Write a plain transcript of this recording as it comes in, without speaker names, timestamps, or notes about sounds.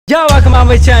Yo, welcome on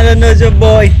my channel. Another your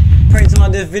boy Prince. On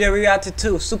this video, we reacted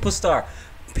to Superstar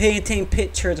Painting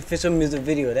Pictures official music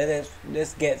video.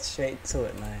 Let's get straight to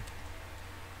it, man.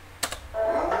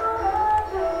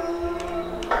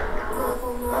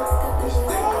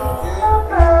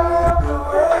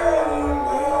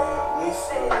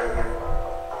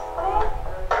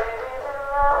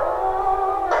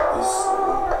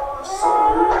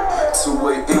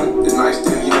 The nice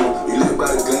thing, you know, you live by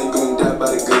the gun, you gon' die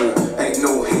by the gun. Ain't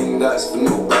no handouts for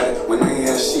nobody. When they ain't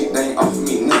have shit, they ain't offer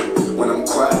me nothing. When I'm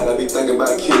quiet, I be thinking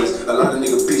about killers. A lot of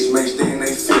nigga bitch may stay in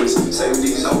they feelings. Saving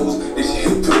these hoes, this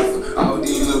shit pitiful. All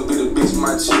these little bit of bitch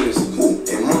my chillers.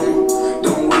 And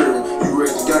don't worry, you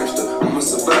raised the gangster, I'ma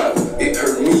survive. It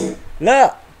hurt me.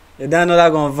 Look, you don't know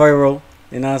that going viral.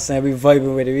 You know what I'm saying? We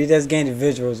vibing with it. We just getting the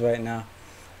visuals right now.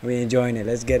 We enjoying it.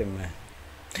 Let's get it, man.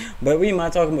 But we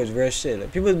might talking about real shit.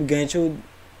 Like, people be going through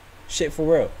shit for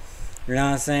real. You know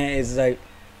what I'm saying? It's like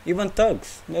even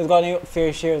thugs. There's got their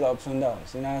fair share of ups and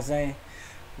downs. You know what I'm saying?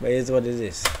 But it's what it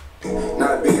is.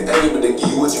 Not being able to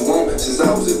give you what you want since I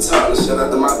was a toddler. Shout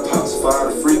out to my pops,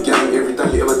 fire the free game.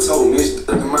 Everything you ever told me is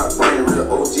stuck in my brain.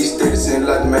 Real OG status and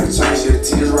like to make a change. Yeah, the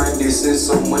tears right there, send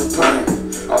so much pain.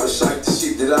 All the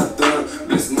shit that I've done,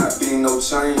 blessed not being no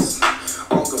chains.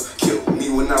 Uncle killed me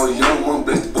when I was young. One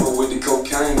blessed the boy with the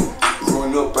cocaine.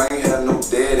 Growing up, I ain't had no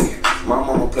daddy. My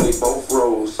mama played both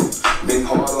roles. Been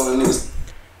hard on the niggas.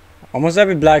 Almost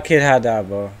every black kid had that,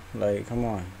 bro. Like, come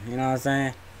on. You know what I'm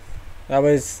saying? That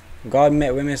was God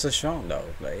met women so strong, though.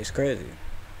 Like, it's crazy.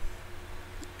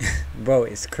 Bro,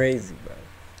 it's crazy, bro.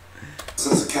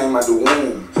 Since I came out the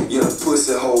womb, yeah,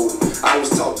 pussy hole. I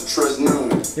was taught to trust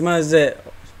none. You might say,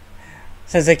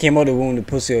 since I came out the womb, the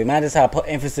pussy hole. Man, just how I put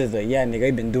emphasis, like, yeah, nigga,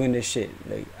 I been doing this shit.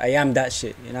 Like, I am that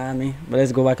shit. You know what I mean? But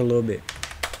let's go back a little bit.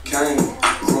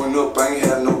 Growing up, I ain't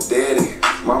had no daddy.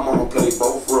 My mama played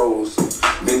both roles.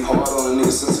 Been hard on a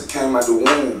nigga since I came out the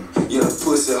womb. Yeah,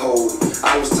 pussy hole.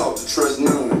 I was taught to trust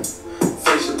none.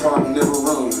 Face your problem, never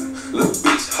run. Little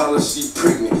bitch holler, she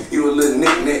pregnant. You a little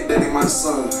knick-knack, that ain't my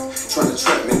son. Tryna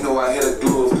trap me, know I had a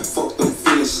glove. Fuck them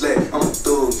feelings slack, I'm a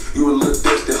thug. You a little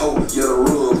dusty hoe, yeah, the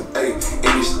rub. Ayy,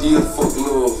 and you still fuck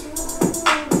love.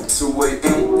 2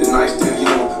 a.m., the nice thing, you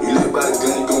know. You live by the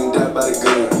gun, you gon' die by the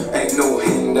gun. Ain't no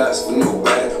handouts for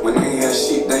nobody. When they ain't have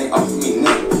shit, they ain't offer me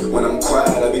nothing. When I'm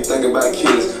quiet, I be thinking about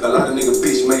killers. A lot of nigga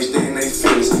bitch may stay in they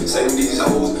feelings. Saving these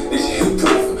hoes, this shit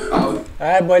pitiful.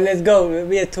 Alright, boy, let's go.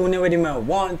 We are tuning in with him, man.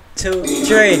 1, 2,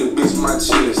 3. Bitch my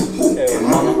chillers. And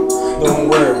mama, Don't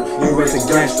worry, you raised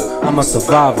a gangster, I'm a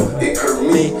survivor. it hurt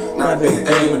me. Not being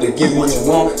able to give you what you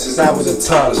want since I was a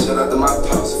toddler. Shout out to my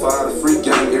pops, fire the free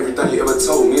game. Everything you ever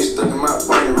told me is stuck in my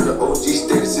brain. Real OG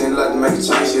status and like to make a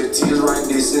change. Yeah, the tears right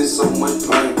there, send so much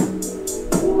pain.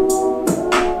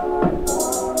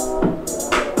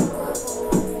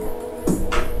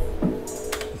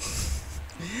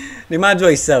 They might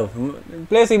enjoy self.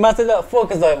 Plus, he must have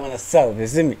focus on himself. You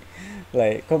see me?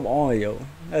 Like, come on, yo.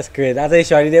 That's crazy. I think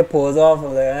Shorty did pulls off.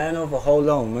 I'm like, I don't know for how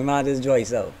long. We might just enjoy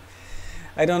himself.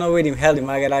 I don't know where him hell he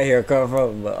might get out here come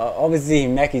from, but obviously he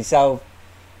make himself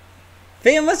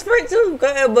famous for it too.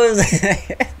 Go ahead, buzz.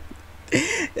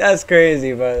 That's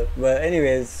crazy, bro. But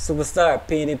anyways, Superstar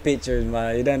painting pictures,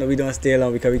 man. You don't know we don't stay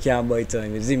long because we can't buy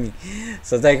time. You see me?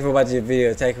 So thank you for watching the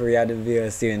video. Thank you for reacting to the video.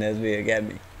 See you in the next video. Get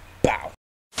me.